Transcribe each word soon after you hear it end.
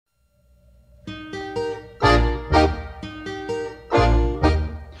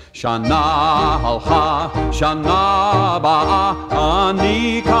שנה הלכה, שנה באה,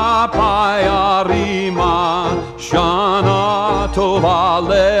 אני כפיי ארימה. שנה טובה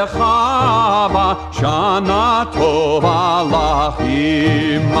לך בה, שנה טובה לך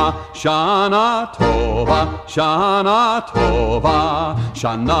אמא. שנה טובה, שנה טובה,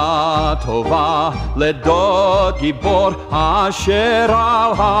 שנה טובה לדוד גיבור אשר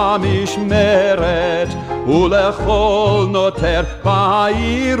על המשמרת, ולכל נותר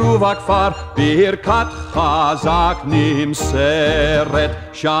בעיר ובכפר ברכת חזק נמסרת.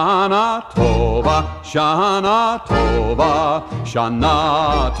 שנה טובה, שנה טובה,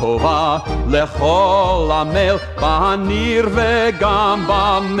 שנה טובה לכל עמל בניר וגם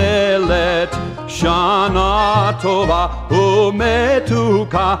במלט. שנה טובה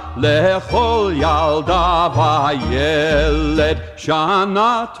ומתוקה לכל ילדה וילד.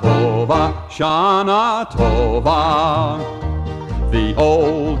 שנה טובה, שנה טובה. The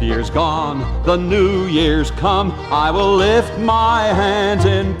old year's gone, the new year's come. I will lift my hands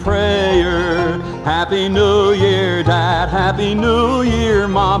in prayer. Happy New Year, Dad, Happy New Year,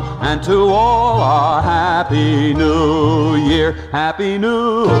 Mom, and to all a Happy New Year. Happy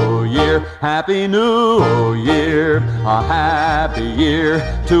New Year, Happy New Year. A happy year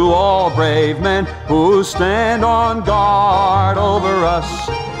to all brave men who stand on guard over us.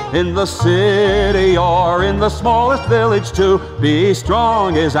 In the city or in the smallest village too, be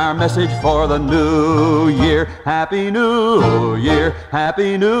strong is our message for the new year. Happy New Year,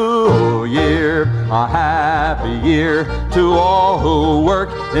 Happy New Year. A happy year to all who work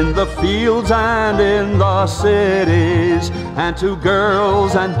in the fields and in the cities. And to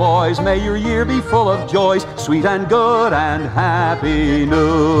girls and boys, may your year be full of joys, sweet and good and Happy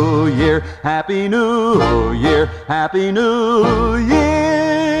New Year. Happy New Year, Happy New Year.